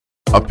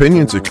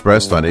Opinions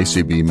expressed on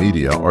ACB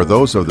Media are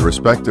those of the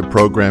respective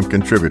program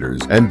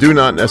contributors and do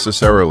not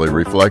necessarily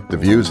reflect the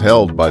views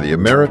held by the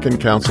American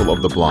Council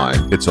of the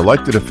Blind, its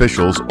elected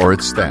officials, or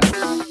its staff.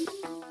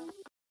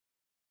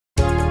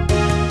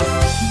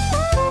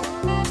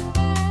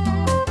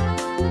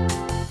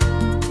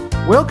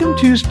 Welcome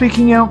to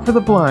Speaking Out for the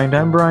Blind.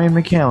 I'm Brian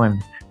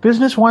McCallan.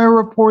 Business Wire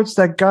reports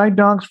that Guide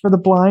Dogs for the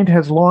Blind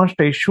has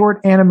launched a short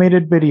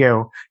animated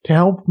video to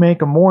help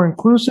make a more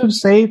inclusive,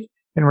 safe,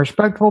 and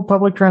respectful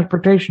public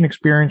transportation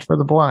experience for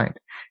the blind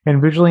and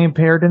visually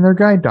impaired in their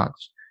guide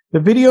dogs. The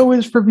video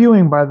is for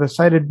viewing by the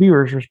sighted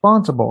viewers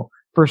responsible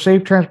for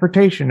safe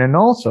transportation and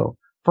also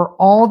for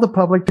all the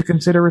public to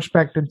consider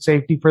respect and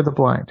safety for the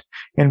blind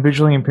and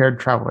visually impaired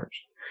travelers.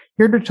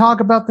 Here to talk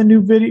about the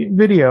new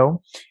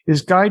video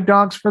is Guide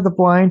Dogs for the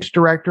Blind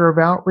Director of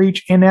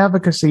Outreach and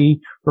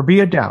Advocacy,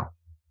 Rabia Dow.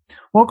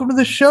 Welcome to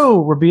the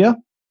show, Rabia.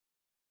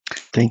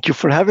 Thank you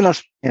for having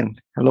us, and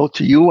hello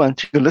to you and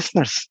to your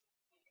listeners.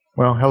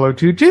 Well, hello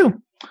to you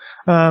too.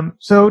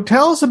 So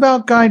tell us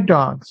about Guide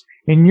Dogs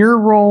and your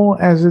role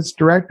as its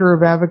Director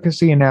of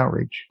Advocacy and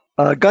Outreach.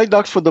 Guide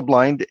Dogs for the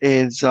Blind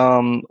is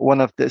one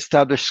of the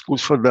established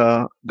schools for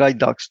the guide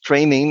dogs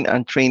training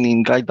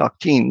guide dog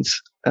teams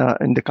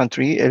in the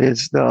country. It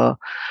is the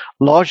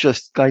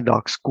largest guide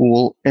dog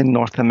school in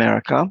North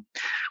America.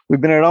 We've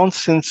been around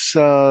since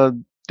the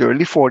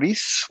early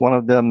 40s, one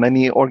of the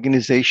many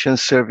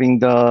organizations serving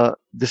the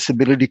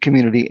disability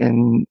community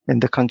in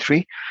the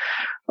country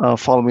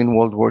following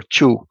World War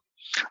II.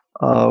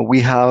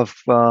 We have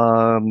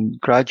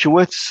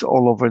graduates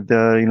all over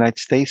the United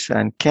States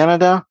and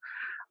Canada.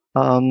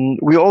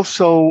 We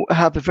also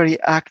have a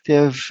very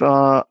active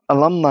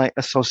alumni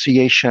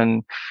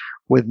association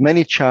with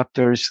many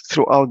chapters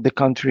throughout the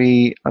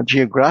country,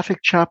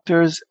 geographic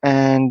chapters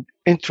and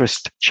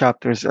interest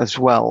chapters as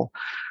well.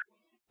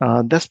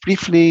 That's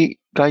briefly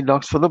Guide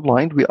Dogs for the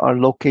Blind. We are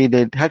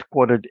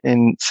headquartered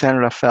in San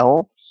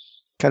Rafael,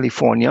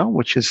 California,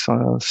 which is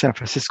San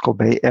Francisco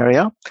Bay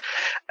Area.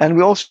 And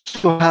we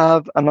also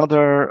have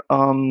another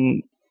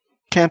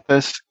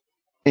campus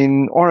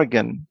in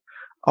Oregon,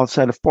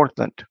 outside of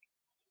Portland.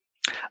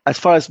 As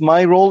far as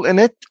my role in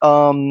it,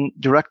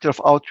 Director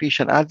of Outreach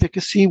and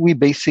Advocacy, we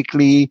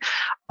basically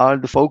are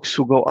the folks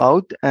who go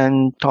out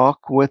and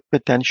talk with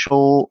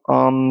potential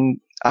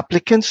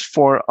applicants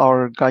for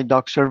our guide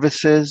dog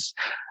services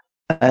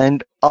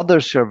and other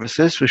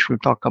services, which we'll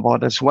talk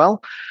about as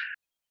well.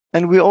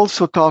 And we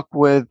also talk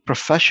with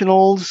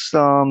professionals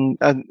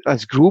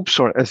as groups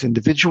or as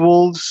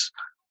individuals.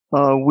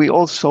 We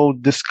also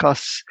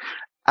discuss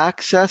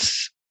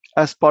access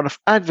as part of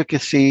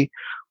advocacy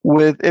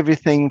with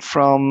everything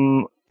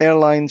from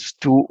airlines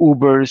to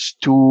Ubers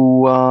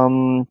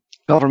to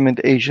government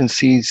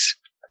agencies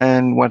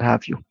and what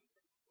have you.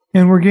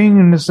 And we're getting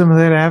into some of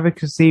that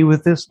advocacy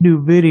with this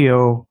new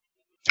video.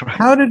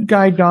 How did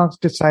Guide Dogs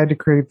decide to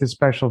create this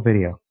special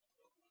video?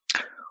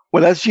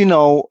 Well, as you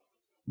know,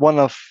 one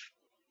of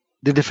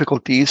the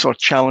difficulties or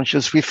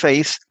challenges we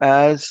face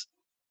as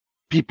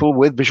people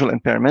with visual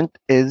impairment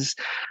is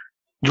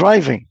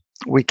driving.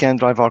 We can't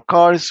drive our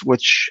cars,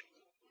 which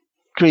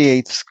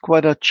creates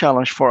quite a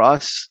challenge for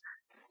us.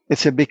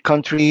 It's a big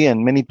country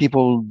and many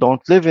people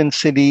don't live in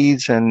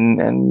cities,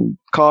 and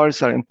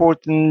cars are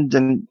important.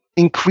 And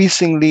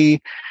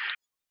increasingly,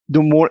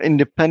 the more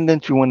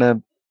independent we want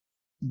to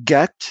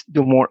get,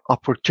 the more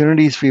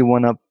opportunities we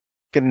want to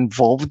get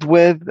involved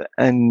with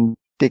and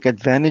take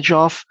advantage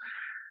of,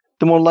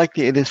 the more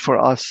likely it is for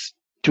us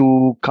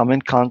to come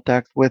in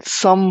contact with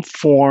some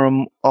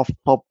form of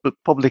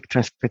public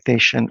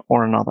transportation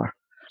or another.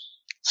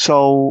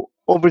 So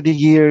over the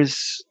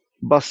years,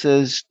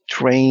 buses,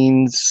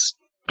 trains,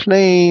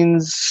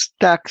 planes,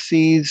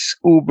 taxis,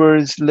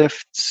 Ubers,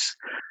 Lyfts,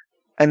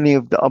 any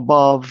of the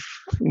above,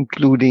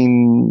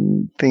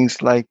 including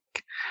things like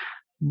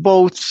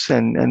boats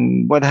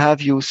and what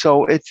have you.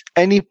 So it's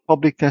any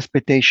public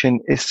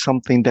transportation is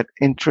something that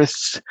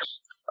interests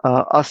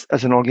us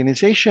as an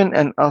organization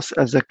and us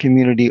as a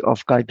community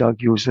of guide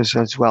dog users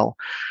as well.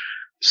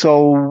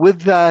 So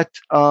with that,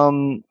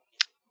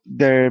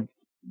 there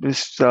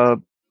is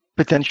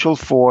potential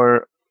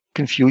for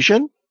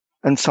confusion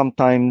and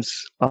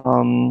sometimes,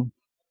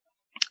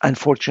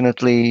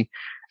 unfortunately,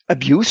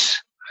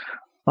 abuse.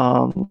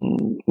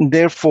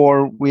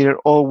 Therefore, we're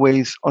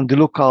always on the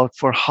lookout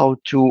for how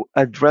to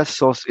address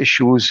those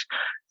issues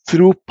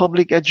through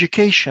public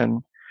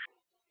education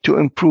to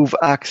improve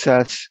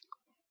access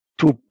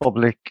to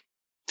public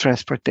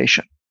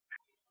transportation.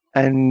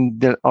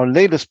 And our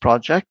latest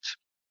project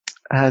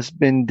has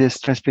been this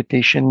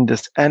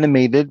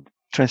animated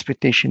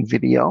transportation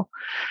video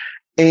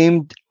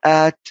aimed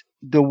at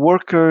the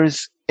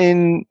workers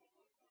in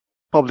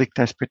public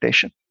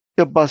transportation,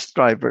 the bus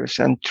drivers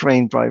and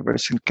train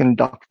drivers and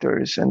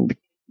conductors and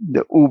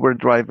the Uber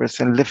drivers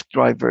and Lyft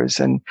drivers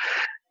and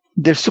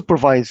their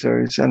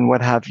supervisors and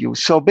what have you.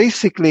 So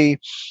basically,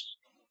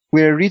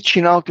 we're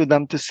reaching out to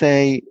them to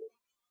say,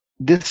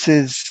 this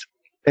is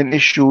an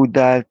issue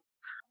that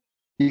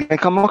you can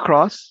come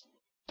across.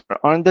 There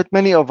aren't that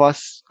many of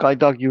us guide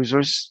dog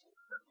users,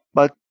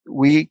 but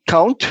we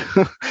count.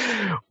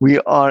 We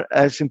are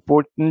as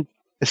important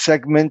a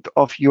segment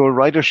of your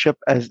ridership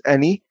as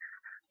any.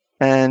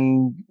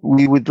 And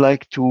we would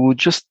like to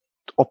just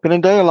open a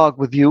dialogue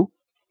with you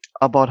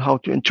about how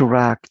to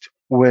interact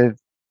with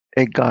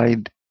a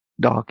guide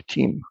dog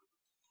team.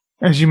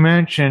 As you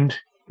mentioned,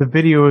 the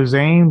video is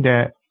aimed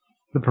at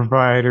the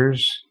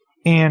providers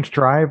and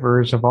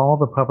drivers of all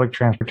the public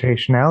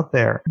transportation out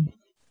there.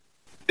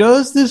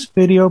 Does this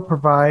video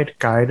provide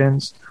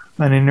guidance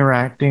on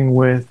interacting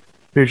with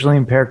visually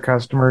impaired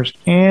customers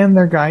and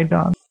their guide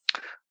dogs?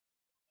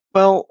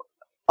 Well,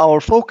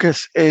 our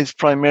focus is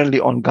primarily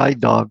on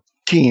guide dog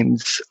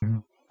teams.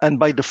 And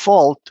by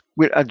default,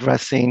 we're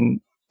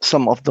addressing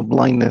some of the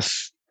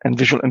blindness and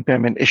visual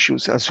impairment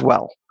issues as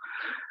well.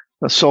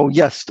 So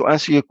yes, to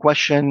answer your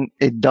question,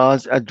 it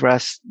does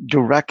address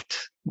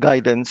direct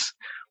guidance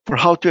for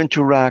how to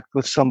interact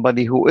with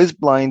somebody who is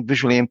blind,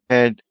 visually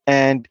impaired,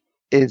 and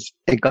is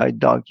a guide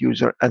dog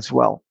user as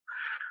well.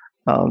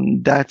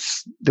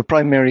 That's the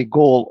primary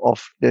goal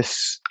of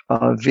this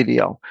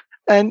video.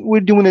 And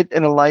we're doing it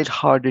in a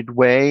lighthearted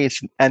way.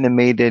 It's an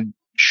animated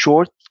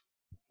short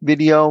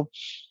video,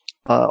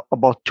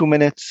 about 2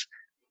 minutes.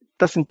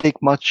 Doesn't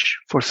take much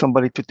for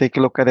somebody to take a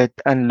look at it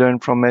and learn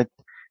from it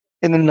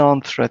in a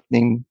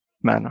non-threatening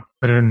manner.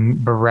 But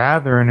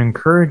rather an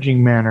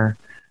encouraging manner.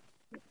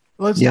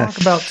 Let's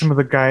talk about some of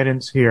the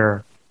guidance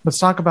here. Let's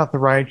talk about the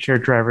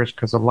rideshare drivers,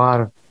 because a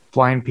lot of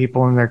blind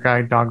people and their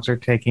guide dogs are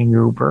taking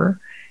Uber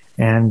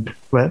and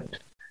Lyft.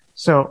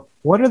 So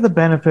what are the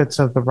benefits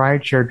of the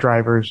rideshare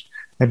drivers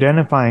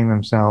identifying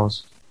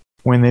themselves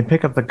when they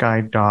pick up the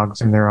guide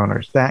dogs and their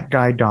owners, that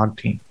guide dog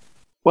team?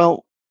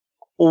 Well,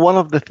 one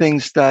of the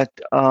things that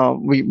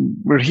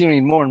we're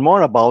hearing more and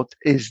more about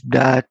is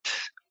that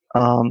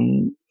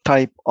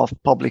type of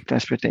public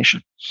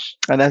transportation.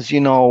 And as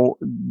you know,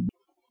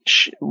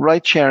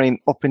 ride sharing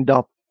opened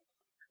up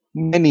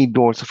many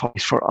doors of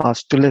opportunities for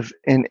us to live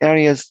in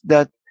areas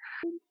that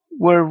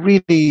were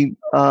really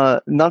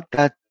not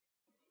that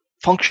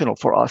functional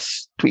for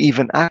us to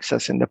even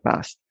access in the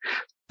past.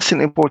 It's an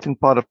important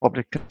part of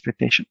public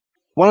transportation.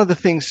 One of the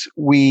things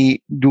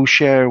we do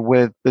share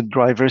with the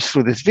drivers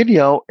through this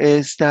video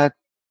is that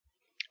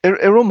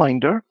a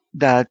reminder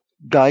that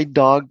guide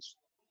dog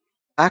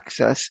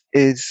access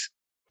is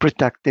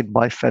protected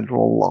by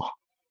federal law.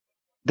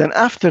 Then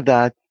after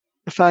that,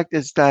 the fact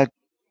is that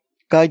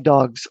guide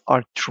dogs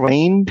are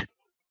trained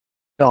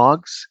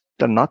dogs.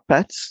 They're not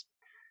pets.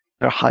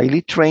 They're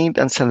highly trained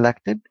and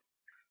selected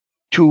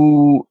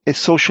to a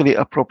socially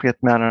appropriate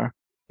manner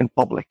in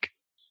public,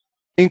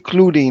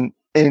 including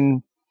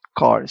in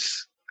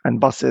cars and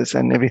buses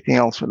and everything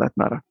else for that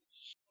matter.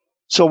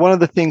 So one of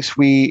the things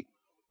we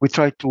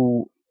try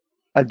to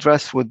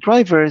address with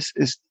drivers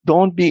is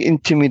don't be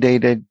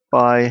intimidated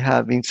by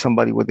having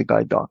somebody with a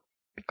guide dog.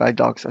 The guide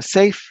dogs are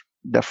safe,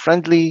 they're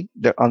friendly,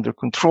 they're under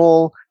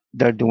control,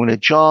 they're doing a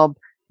job,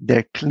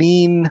 they're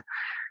clean,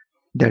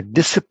 they're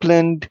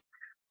disciplined.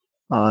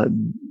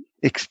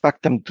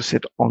 Expect them to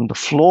sit on the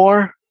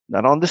floor,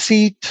 not on the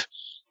seat.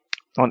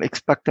 Don't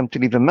expect them to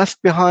leave a mess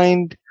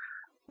behind.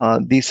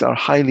 These are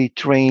highly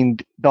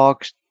trained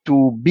dogs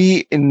to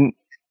be in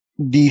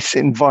these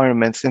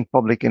environments, in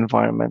public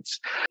environments.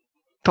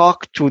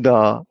 Talk to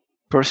the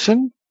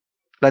person.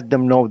 Let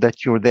them know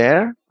that you're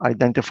there.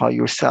 Identify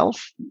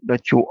yourself,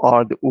 that you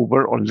are the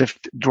Uber or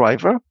Lyft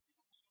driver.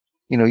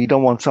 You know, you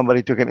don't want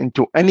somebody to get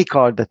into any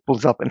car that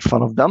pulls up in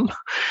front of them,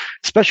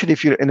 especially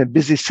if you're in a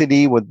busy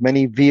city with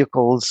many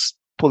vehicles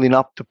pulling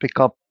up to pick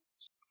up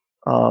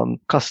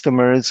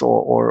customers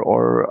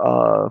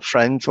or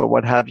friends or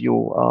what have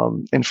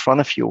you in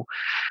front of you.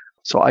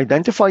 So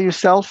identify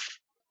yourself.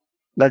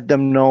 Let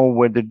them know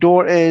where the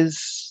door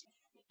is,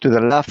 to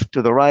the left,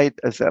 to the right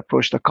as they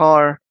approach the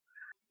car.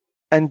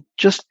 And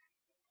just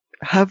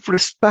have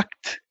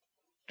respect.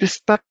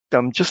 Respect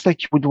them just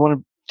like you would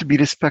want to be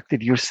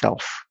respected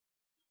yourself.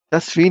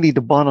 That's really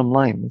the bottom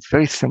line. It's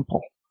very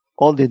simple.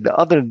 All the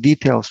other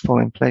details fall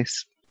in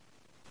place.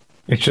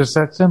 It's just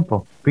that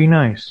simple. Be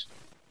nice.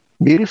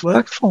 Be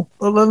respectful.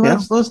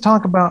 Let's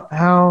talk about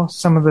how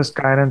some of this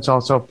guidance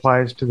also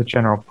applies to the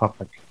general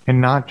public and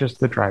not just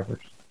the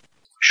drivers.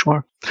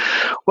 Sure.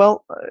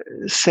 Well,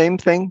 same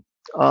thing.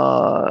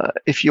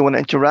 If you want to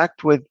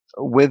interact with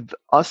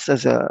us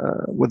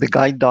with the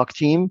guide dog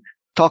team,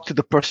 talk to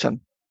the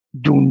person.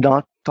 Do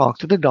not talk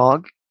to the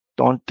dog.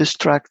 Don't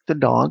distract the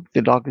dog.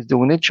 The dog is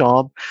doing a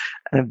job.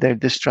 And if they're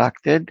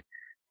distracted,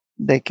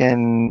 they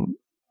can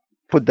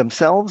put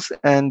themselves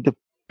and the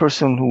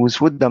person who is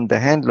with them, the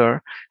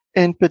handler,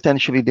 in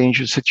potentially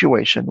dangerous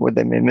situation where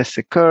they may miss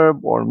a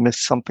curb or miss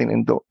something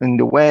in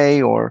the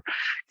way or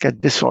get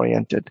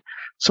disoriented.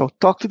 So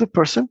talk to the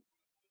person.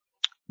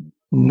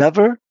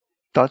 Never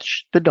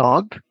touch the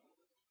dog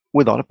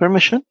without a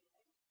permission.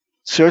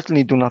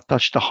 Certainly do not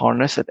touch the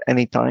harness at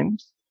any time.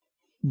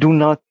 Do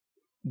not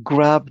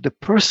grab the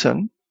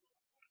person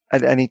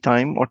at any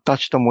time or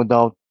touch them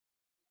without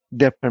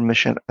their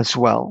permission as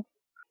well.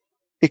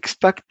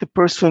 Expect the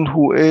person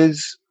who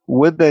is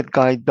with that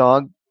guide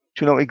dog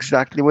to know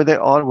exactly where they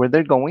are, where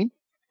they're going.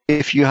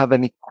 If you have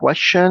any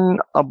question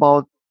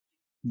about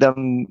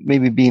them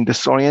maybe being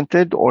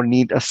disoriented or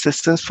need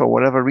assistance for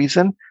whatever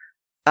reason,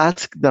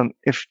 ask them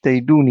if they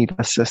do need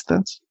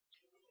assistance,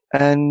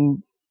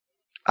 and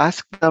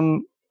ask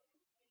them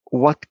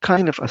what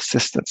kind of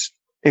assistance.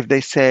 If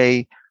they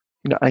say,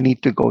 I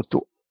need to go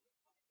to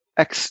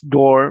X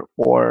door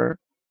or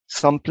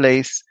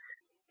someplace,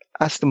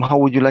 ask them, how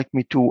would you like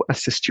me to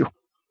assist you?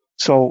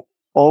 So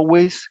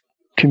always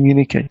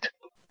communicate.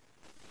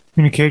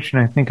 Communication,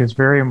 I think, is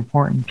very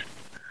important.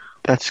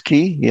 That's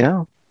key,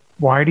 yeah.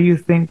 Why do you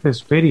think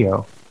this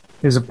video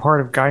is a part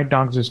of Guide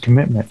Dogs'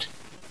 commitment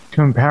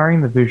to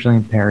empowering the visually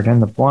impaired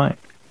and the blind?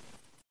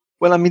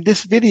 Well,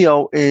 this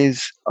video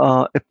is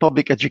a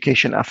public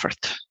education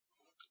effort.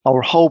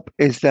 Our hope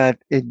is that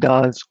it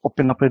does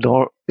open up a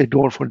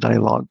door for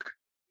dialogue,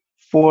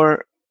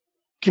 for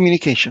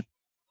communication,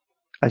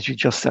 as you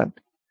just said.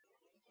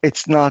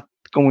 It's not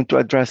going to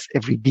address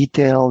every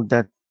detail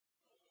that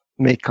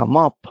may come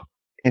up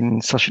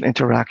in such an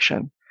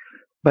interaction,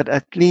 but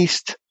at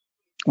least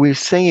we're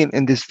saying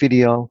in this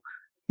video,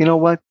 you know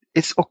what?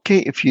 It's okay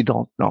if you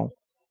don't know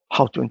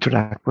how to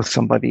interact with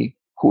somebody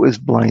who is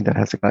blind and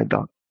has a guide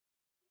dog.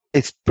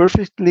 It's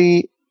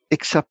perfectly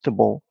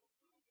acceptable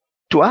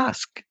to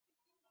ask.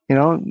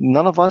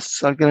 None of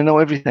us are going to know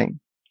everything.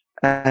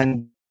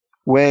 And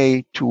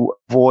way to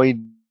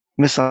avoid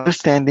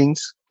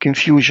misunderstandings,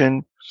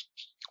 confusion,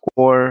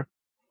 or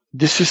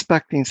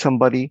disrespecting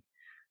somebody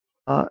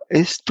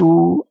is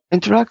to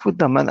interact with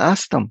them and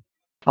ask them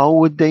how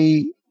would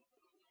they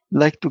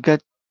like to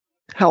get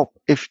help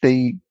if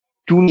they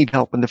do need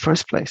help in the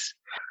first place.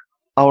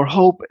 Our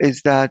hope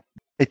is that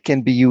it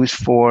can be used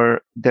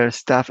for their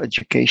staff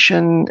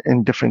education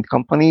in different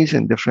companies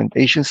and different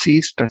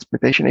agencies,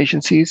 transportation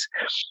agencies,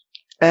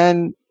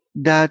 and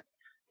that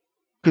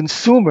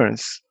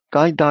consumers,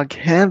 guide dog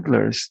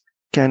handlers,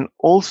 can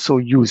also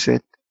use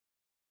it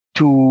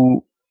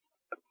to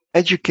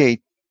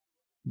educate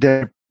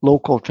their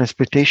local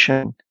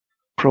transportation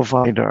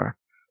provider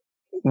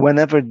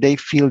whenever they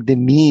feel the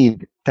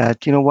need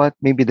that,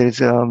 maybe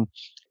there's a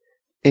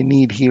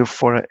need here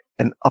for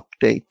an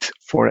update,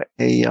 for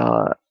a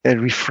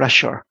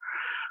refresher.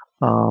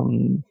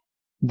 The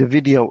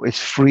video is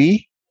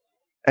free.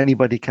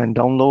 Anybody can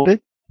download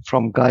it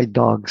from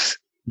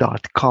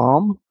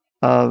guidedogs.com.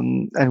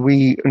 And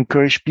we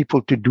encourage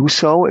people to do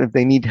so. If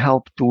they need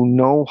help to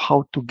know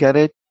how to get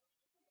it,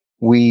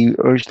 we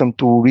urge them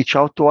to reach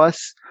out to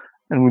us,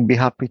 and we'd be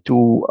happy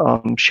to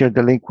share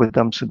the link with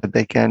them so that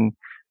they can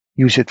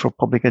use it for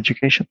public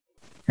education.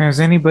 Has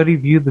anybody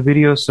viewed the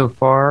video so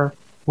far?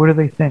 What do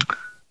they think?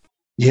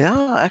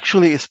 Yeah,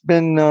 actually, it's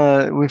been,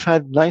 we've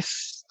had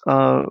nice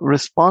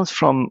response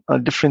from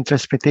different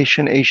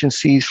transportation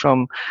agencies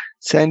from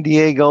San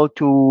Diego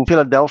to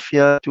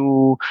Philadelphia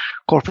to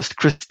Corpus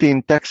Christi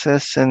in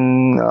Texas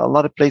and a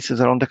lot of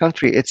places around the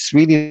country. It's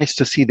really nice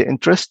to see the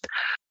interest.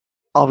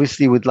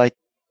 Obviously, we'd like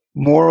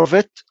more of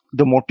it.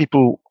 The more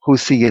people who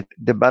see it,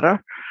 the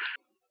better.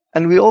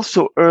 And we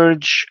also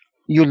urge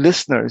you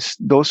listeners,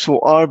 those who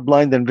are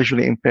blind and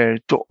visually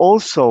impaired, to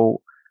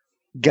also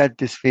get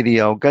this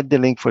video, get the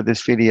link for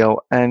this video,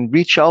 and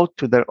reach out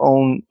to their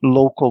own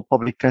local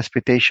public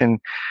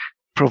transportation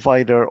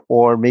provider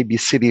or maybe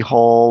city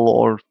hall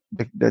or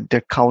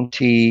the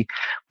county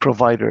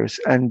providers,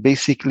 and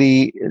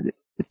basically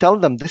tell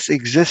them this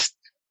exists.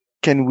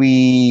 Can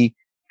we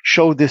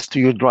show this to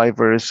your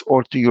drivers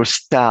or to your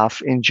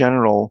staff in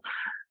general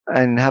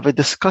and have a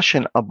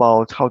discussion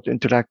about how to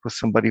interact with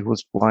somebody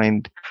who's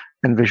blind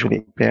and visually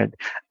impaired?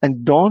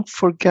 And don't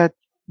forget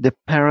the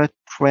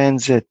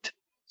paratransit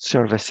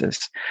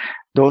services.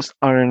 Those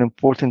are an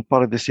important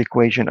part of this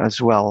equation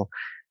as well.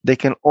 They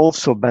can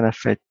also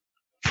benefit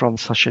from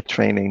such a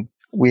training.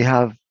 We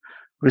have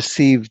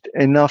received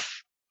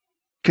enough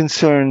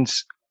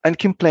concerns and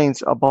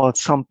complaints about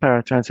some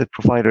paratransit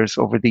providers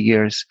over the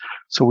years.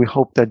 So we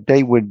hope that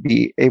they would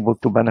be able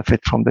to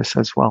benefit from this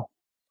as well.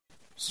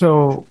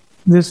 So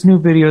this new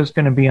video is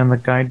going to be on the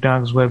Guide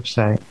Dogs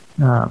website.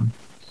 I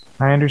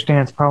understand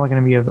it's probably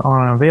going to be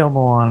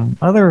available on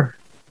other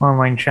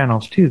online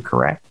channels too,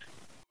 correct?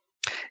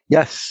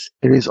 Yes,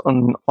 it is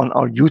on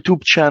our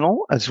YouTube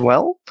channel as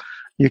well.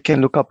 You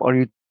can look up our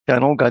YouTube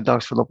channel, Guide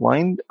Dogs for the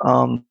Blind,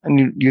 and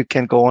you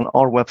can go on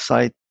our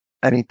website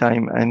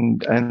anytime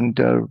and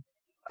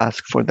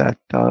ask for that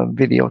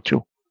video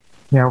too.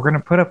 Yeah, we're going to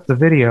put up the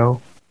video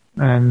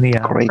and the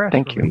Great, press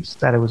thank release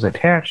that it was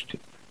attached to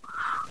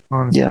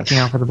on Speaking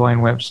Out for the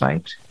Blind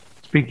website,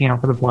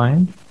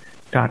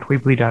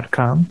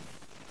 speakingoutfortheblind.weebly.com.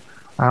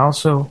 I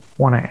also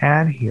want to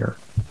add here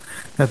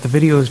that the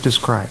video is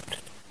described,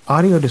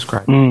 audio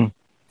described,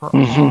 for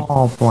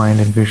all blind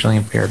and visually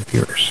impaired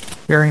viewers.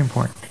 Very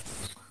important.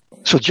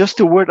 So just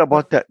a word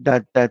about that.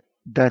 Go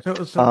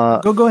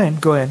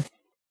ahead.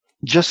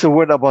 Just a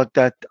word about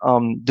that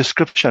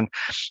description.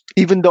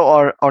 Even though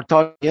our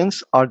target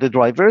audience are the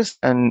drivers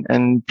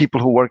and people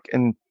who work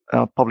in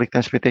public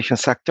transportation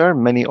sector,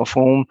 many of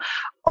whom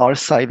are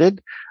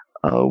sighted,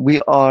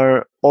 we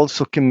are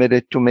also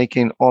committed to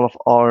making all of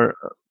our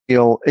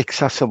video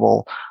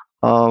accessible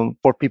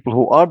for people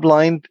who are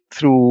blind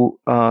through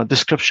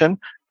description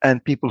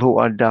and people who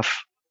are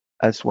deaf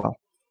as well.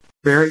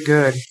 Very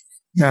good.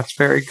 That's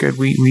very good.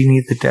 We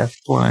need the deaf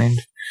blind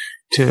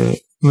to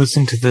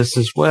listen to this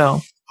as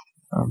well.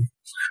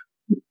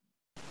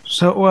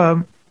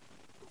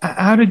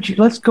 How did you?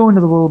 Let's go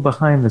into the little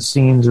behind the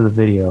scenes of the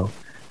video.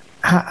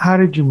 How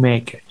did you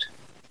make it?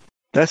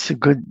 That's a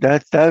good.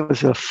 That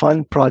was a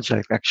fun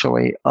project,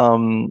 actually.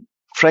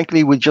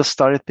 Frankly, we just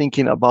started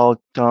thinking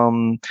about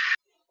some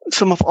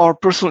of our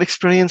personal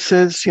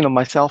experiences.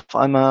 Myself,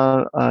 I'm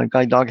a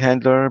guide dog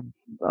handler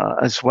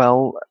as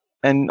well,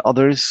 and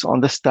others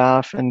on the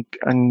staff and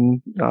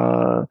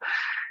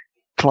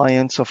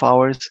clients of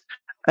ours,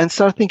 and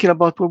start thinking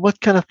about, well,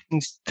 what kind of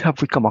things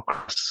have we come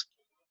across?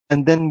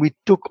 And then we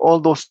took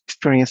all those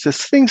experiences,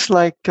 things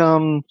like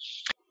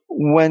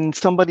when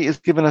somebody is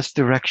giving us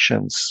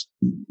directions,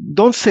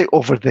 don't say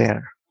over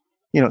there,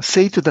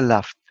 say to the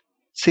left,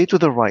 say to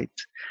the right.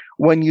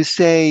 When you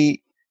say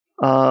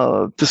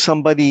to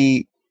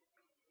somebody,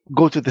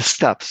 go to the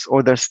steps,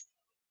 or there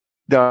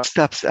are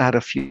steps ahead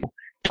of you,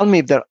 tell me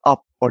if they're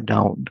up or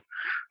down.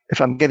 If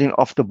I'm getting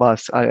off the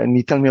bus and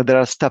you tell me there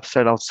are steps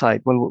right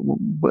outside, well,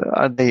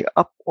 are they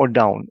up or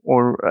down?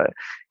 Or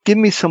give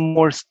me some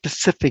more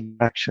specific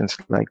actions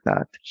like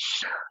that.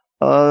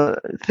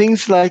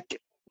 Things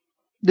like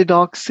the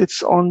dog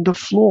sits on the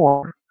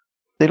floor.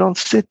 They don't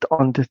sit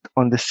on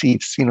the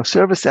seats.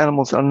 Service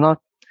animals are not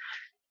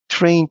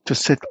trained to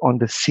sit on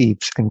the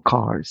seats in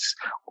cars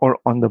or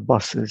on the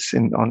buses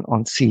and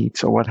on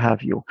seats or what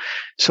have you.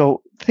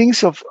 So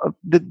things of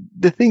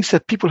the things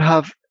that people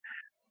have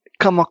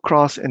come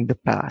across in the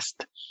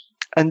past.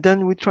 And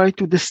then we try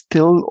to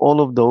distill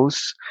all of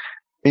those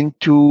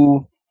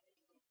into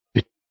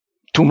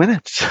 2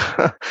 minutes.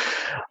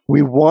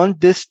 We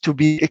want this to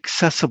be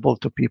accessible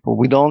to people.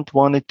 We don't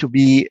want it to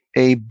be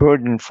a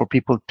burden for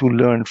people to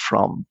learn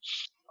from.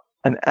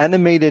 And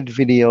animated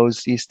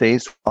videos these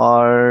days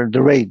are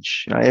the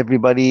rage.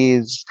 Everybody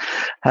is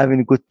having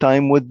a good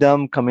time with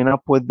them, coming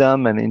up with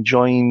them, and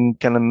enjoying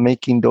kind of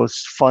making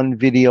those fun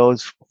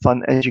videos,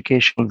 fun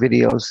educational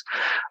videos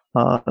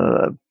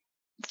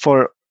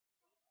for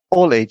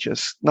all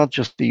ages, not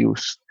just the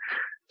youth.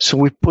 So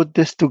we put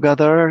this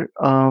together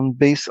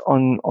based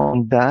on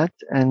that,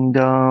 and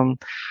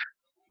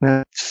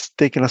it's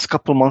taken us a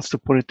couple of months to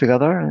put it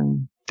together,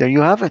 and there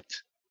you have it.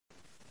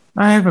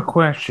 I have a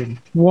question.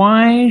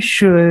 Why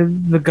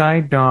should the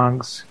guide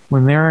dogs,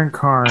 when they're in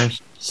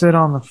cars, sit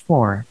on the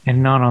floor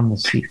and not on the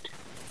seat?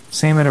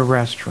 Same at a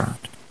restaurant.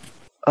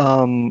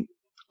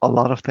 A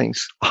lot of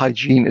things.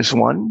 Hygiene is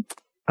one.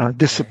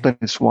 Discipline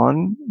is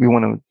one. We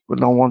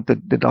don't want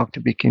the dog to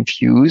be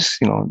confused.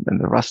 In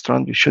the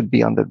restaurant, you should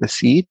be under the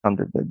seat,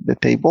 under the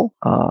table,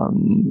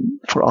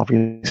 for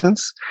obvious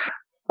reasons.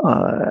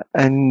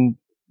 And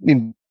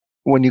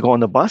when you go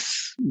on a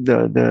bus,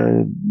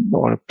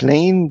 or a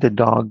plane, the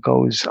dog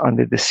goes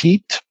under the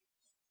seat.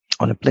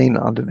 On a plane,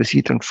 under the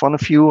seat in front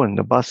of you, and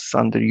the bus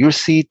under your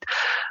seat,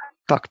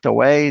 tucked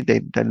away.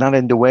 They're not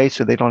in the way,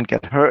 so they don't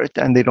get hurt,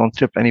 and they don't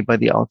trip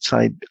anybody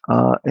outside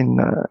in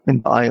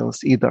the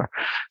aisles either.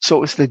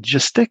 So it's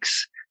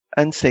logistics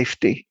and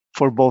safety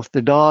for both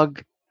the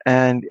dog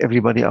and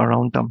everybody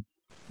around them.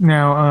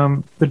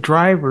 Now, the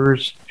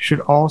drivers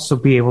should also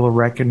be able to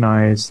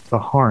recognize the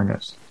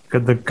harness,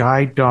 the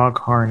guide dog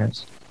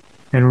harness,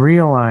 and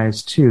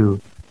realize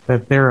too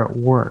that they're at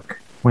work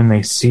when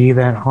they see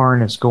that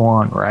harness go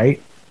on,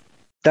 right?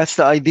 That's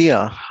the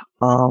idea.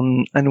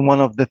 And one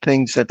of the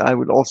things that I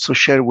would also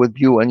share with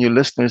you and your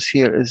listeners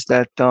here is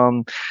that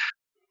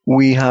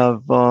we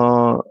have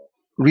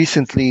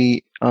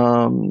recently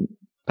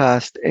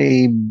passed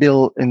a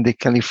bill in the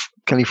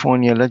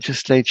California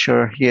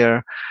legislature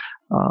here.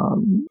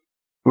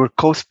 We're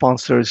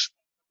co-sponsors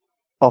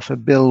of a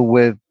bill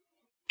with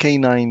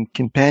Canine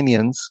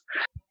Companions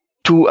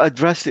to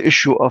address the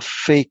issue of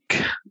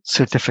fake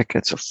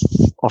certificates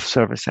of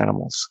service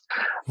animals.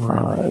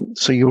 Right.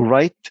 So you're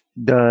right.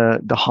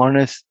 The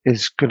harness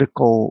is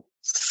critical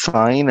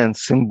sign and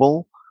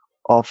symbol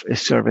of a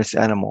service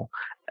animal.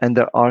 And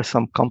there are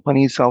some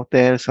companies out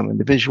there, some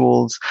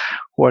individuals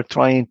who are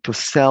trying to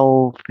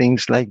sell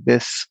things like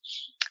this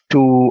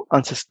to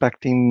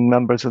unsuspecting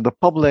members of the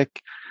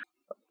public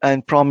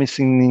and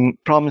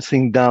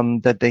promising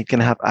them that they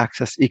can have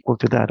access equal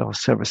to that of a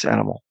service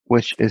animal,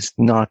 which is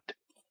not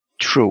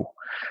true.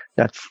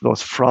 That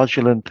those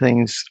fraudulent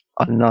things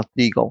are not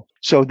legal.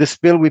 So this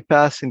bill we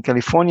passed in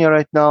California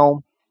right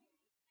now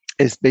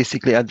is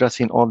basically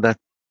addressing all that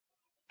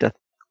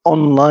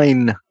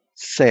online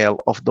sale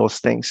of those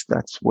things.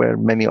 That's where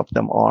many of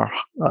them are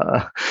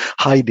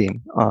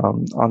hiding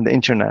on the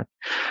internet.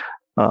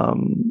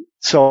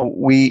 So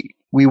we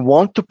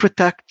want to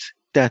protect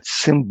that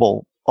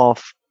symbol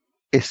of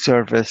a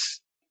service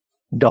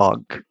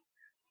dog.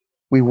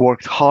 We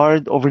worked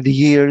hard over the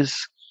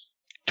years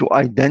to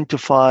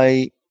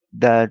identify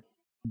that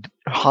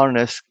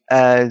harness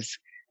as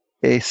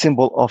a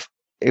symbol of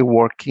a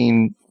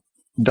working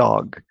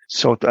dog.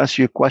 So to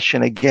answer your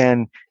question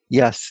again,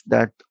 yes,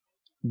 that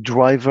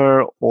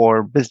driver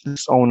or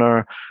business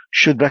owner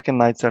should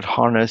recognize that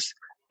harness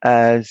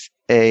as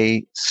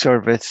a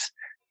service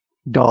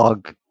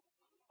dog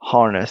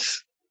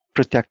harness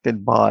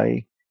protected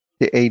by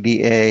the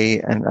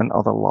ADA and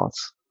other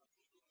laws.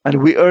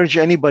 And we urge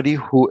anybody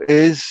who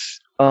is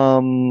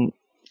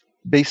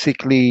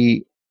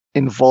basically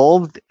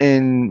involved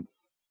in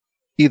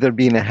either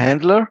being a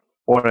handler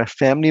or a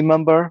family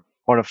member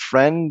or a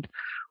friend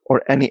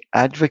or any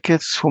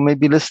advocates who may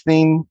be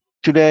listening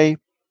today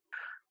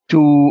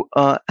to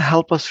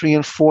help us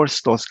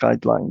reinforce those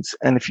guidelines.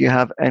 And if you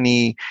have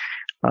any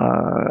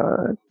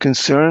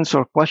concerns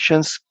or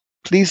questions,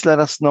 please let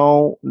us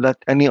know. Let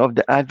any of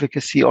the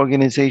advocacy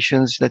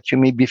organizations that you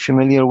may be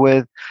familiar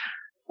with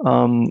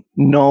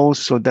know,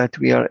 so that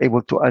we are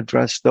able to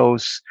address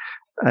those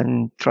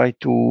and try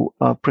to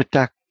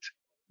protect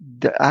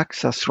the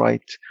access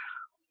right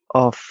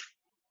of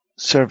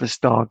service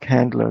dog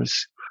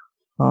handlers,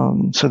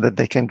 so that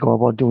they can go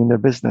about doing their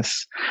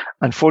business.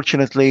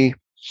 Unfortunately,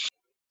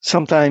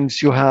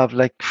 sometimes you have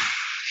like a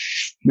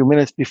few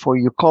minutes before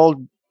you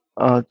called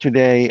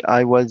today,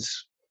 I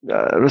was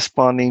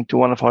responding to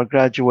one of our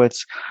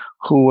graduates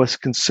who was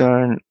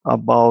concerned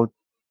about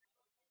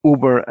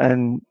Uber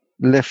and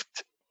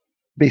Lyft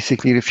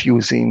basically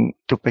refusing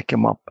to pick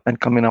him up and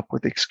coming up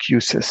with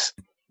excuses.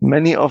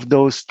 Many of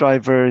those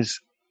drivers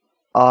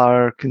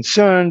are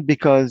concerned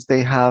because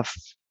they have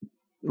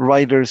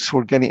riders who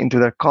are getting into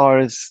their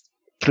cars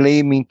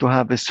claiming to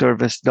have a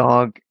service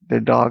dog.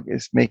 The dog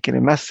is making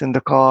a mess in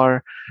the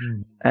car,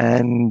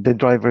 and the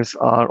drivers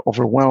are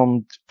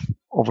overwhelmed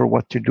over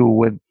what to do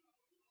with,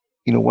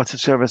 what's a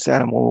service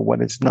animal,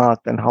 what is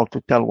not, and how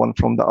to tell one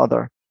from the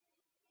other.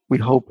 We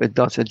hope it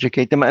does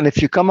educate them. And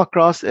if you come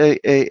across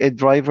a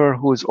driver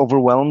who is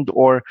overwhelmed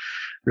or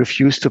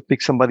refuse to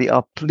pick somebody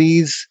up,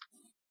 please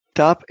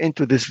tap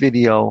into this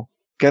video,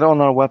 get on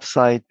our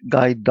website,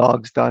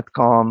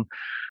 guidedogs.com,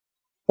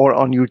 or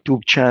on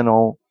YouTube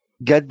channel,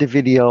 get the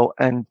video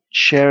and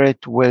share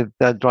it with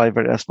that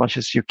driver as much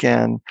as you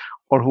can,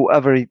 or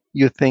whoever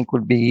you think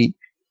would be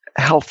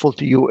helpful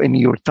to you in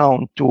your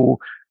town to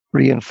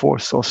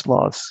reinforce those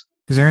laws.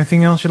 Is there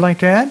anything else you'd like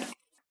to add?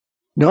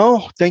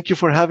 No, thank you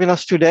for having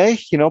us today.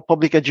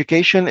 Public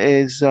education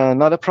is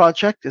not a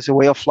project, it's a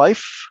way of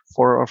life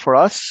for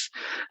us.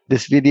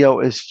 This video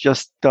is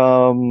just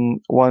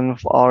one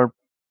of our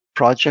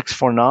projects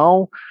for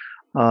now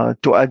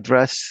to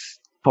address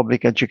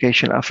public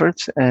education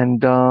efforts.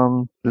 And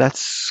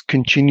let's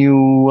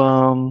continue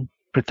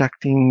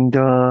protecting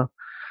the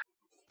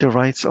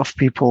rights of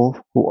people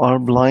who are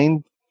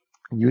blind,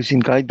 using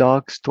guide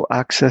dogs to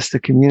access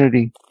the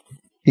community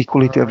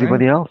equally to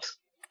everybody else.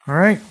 All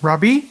right,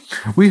 Robbie,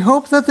 we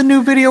hope that the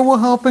new video will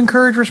help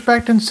encourage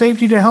respect and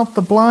safety to help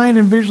the blind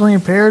and visually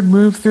impaired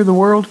move through the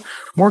world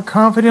more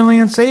confidently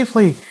and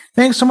safely.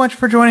 Thanks so much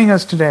for joining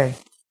us today.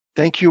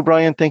 Thank you,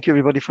 Brian. Thank you,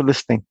 everybody, for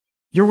listening.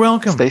 You're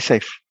welcome. Stay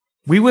safe.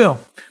 We will.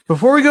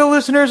 Before we go,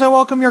 listeners, I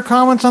welcome your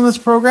comments on this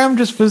program.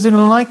 Just visit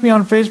and like me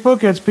on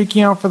Facebook at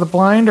Speaking Out for the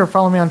Blind, or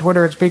follow me on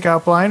Twitter at Speak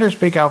Out Blind or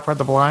Speak Out for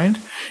the Blind.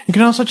 You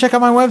can also check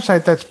out my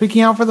website, that's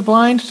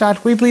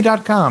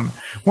speakingoutfortheblind.weebly.com.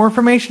 More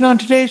information on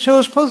today's show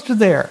is posted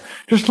there.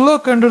 Just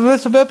look under the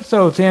list of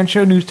episodes and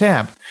show news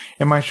tab.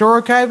 And my show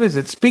archive is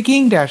at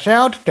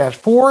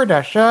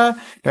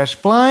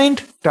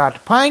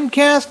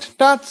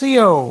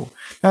speaking-out-for-blind.pinecast.co.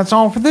 That's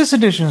all for this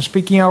edition of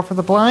Speaking Out for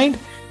the Blind.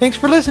 Thanks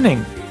for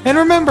listening. And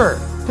remember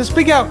to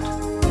speak out.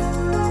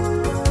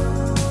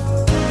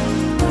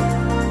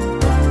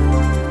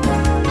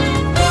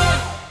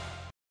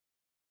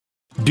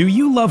 Do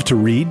you love to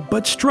read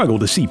but struggle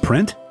to see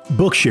print?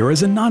 Bookshare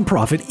is a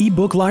nonprofit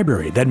ebook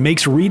library that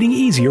makes reading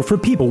easier for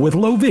people with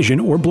low vision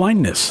or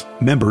blindness.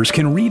 Members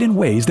can read in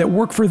ways that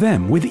work for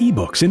them with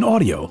ebooks in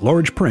audio,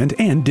 large print,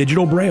 and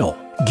digital braille.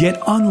 Get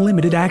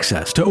unlimited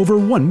access to over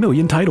 1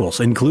 million titles,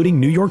 including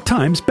New York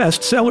Times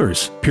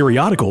bestsellers,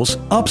 periodicals,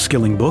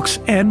 upskilling books,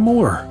 and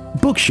more.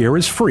 Bookshare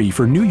is free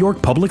for New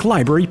York Public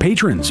Library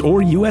patrons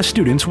or U.S.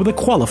 students with a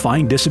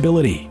qualifying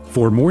disability.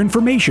 For more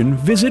information,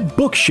 visit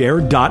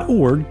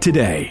bookshare.org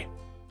today.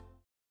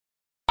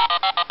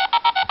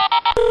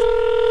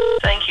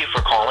 Thank you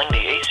for calling the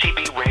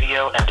ACB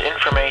Radio and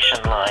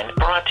Information Line,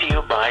 brought to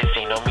you by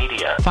Zeno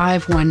Media.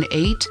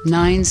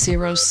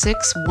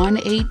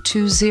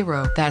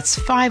 518-906-1820. That's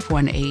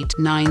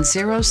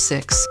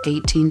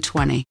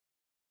 518-906-1820.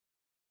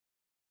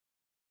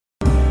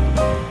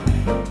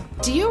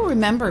 Do you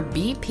remember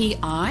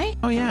BPI?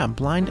 Oh yeah,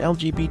 Blind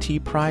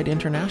LGBT Pride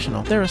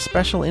International. They're a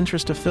special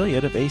interest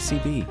affiliate of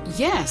ACB.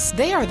 Yes,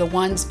 they are the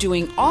ones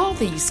doing all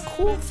these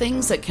cool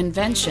things at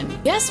convention.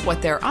 Guess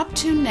what they're up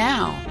to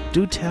now?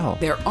 Do tell.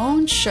 Their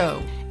own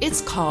show. It's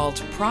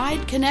called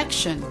Pride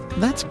Connection.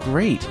 That's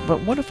great,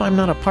 but what if I'm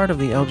not a part of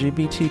the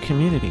LGBT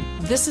community?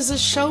 This is a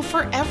show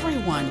for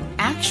everyone.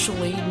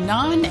 Actually,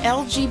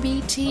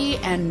 non-LGBT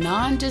and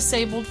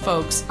non-disabled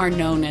folks are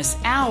known as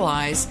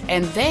allies,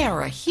 and they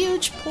are a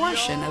huge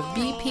portion of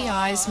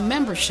BPI's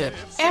membership.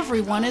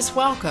 Everyone is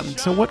welcome.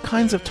 So what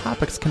kinds of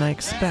topics can I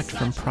expect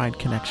from Pride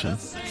Connection?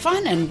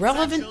 Fun and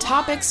relevant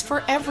topics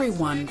for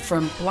everyone,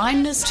 from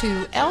blindness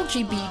to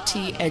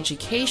LGBT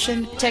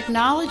education,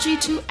 technology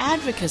to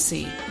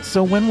advocacy.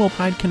 So when will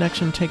Pride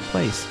Connection take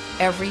place?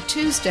 Every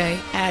Tuesday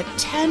at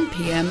 10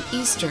 p.m.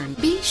 Eastern.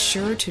 Be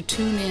sure to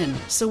tune in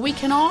so we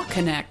can all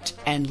connect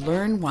and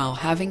learn while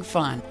having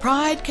fun.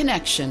 Pride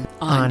Connection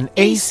on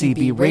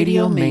ACB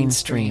Radio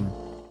Mainstream.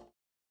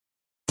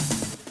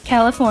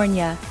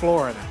 California,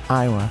 Florida,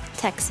 Iowa,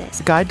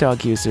 Texas, guide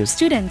dog users,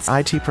 students,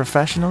 IT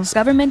professionals,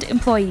 government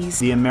employees.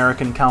 The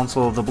American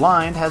Council of the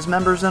Blind has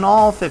members in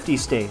all 50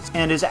 states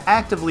and is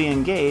actively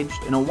engaged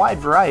in a wide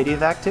variety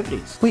of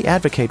activities. We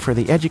advocate for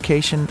the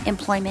education,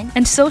 employment,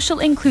 and social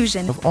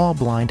inclusion of all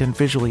blind and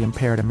visually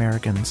impaired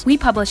Americans. We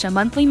publish a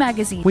monthly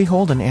magazine. We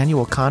hold an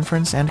annual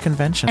conference and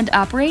convention. And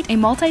operate a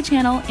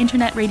multi-channel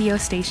internet radio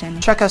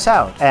station. Check us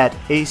out at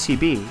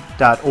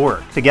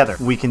acb.org. Together,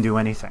 we can do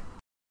anything.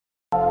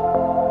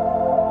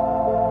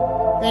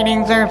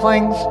 Greetings,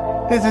 Earthlings.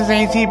 This is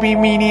ACB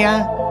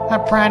Media, a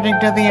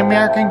project of the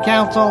American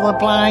Council of the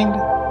Blind.